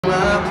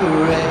my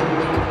parade,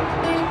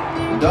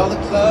 and all the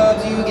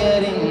clubs you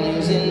get in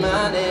using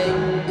my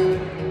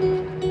name.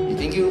 You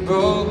think you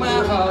broke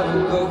my heart,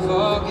 oh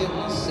for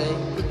goodness sake.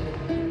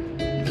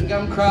 You think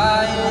I'm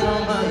crying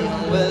on my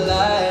own, well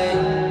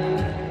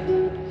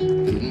I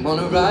didn't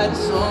wanna write a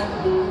song,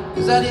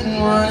 cause I didn't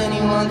want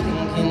anyone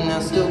thinking I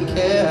still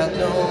care, I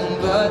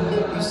don't. But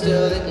you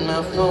still lit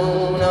my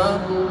phone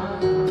up.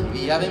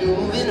 Maybe I've been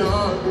moving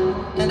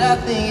on, and I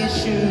think it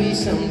should be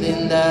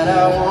something that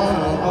I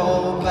wanna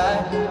hold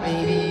back.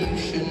 Maybe you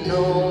should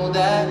know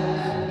that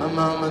my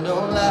mama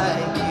don't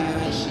like you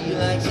and she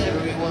likes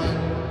everyone.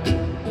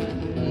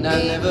 And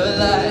I never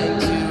like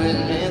to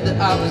admit that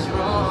I was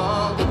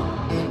wrong,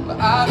 but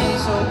I've been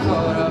so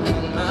caught up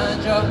in my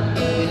job,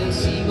 didn't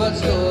see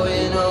what's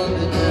going on.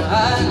 But now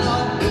I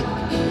know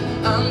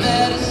I'm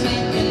better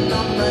sleeping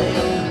on my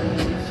own.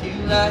 If you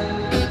like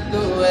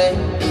the way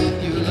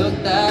you look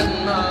that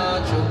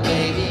much, oh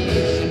baby,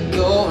 you should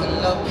go and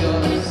love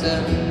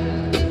yourself.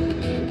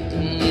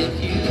 And if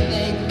you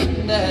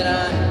think that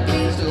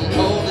I'm still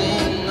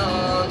holding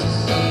on to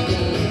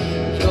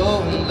something,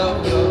 go and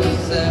love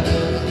yourself.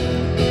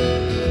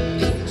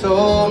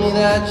 Told me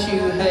that you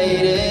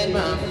hated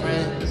my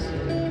friends,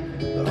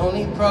 the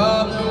only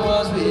problem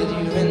was with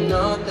you and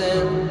not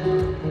them.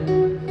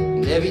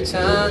 And every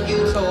time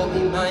you told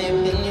me my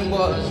opinion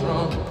was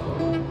wrong,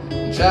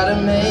 try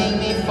to make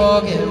me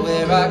forget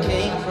where I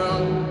came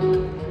from.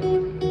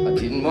 I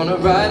didn't wanna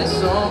write a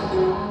song,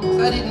 cause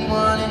I didn't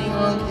want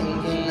anyone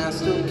thinking I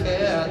still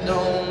care, I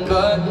don't.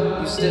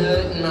 But you still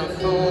lit my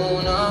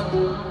phone up.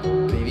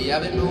 Maybe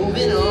I've been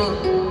moving on,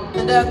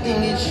 and I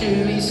think it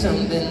should be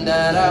something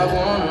that I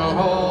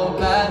wanna hold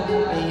back.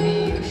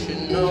 Maybe you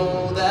should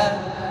know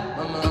that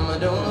my mama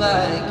don't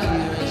like you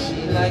and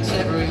she likes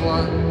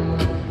everyone.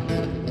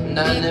 And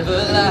I never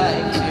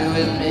like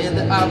to admit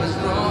that I was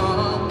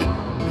wrong,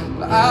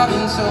 but I've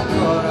been so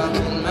caught up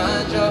in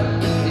my job,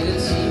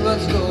 didn't see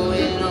what's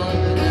going on.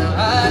 But now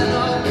I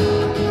know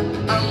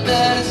I'm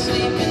better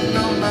sleeping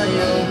on my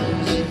own.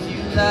 Cause if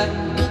you like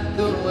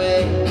the way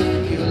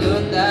you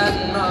look that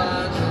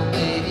much, oh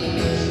baby,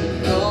 you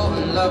should go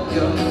and love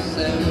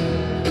yourself.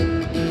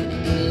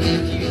 And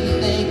if you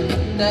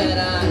think that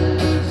I'm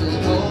still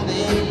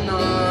holding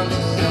on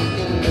to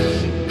something, you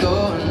should go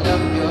and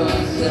love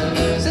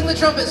yourself. Sing the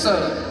trumpet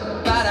solo.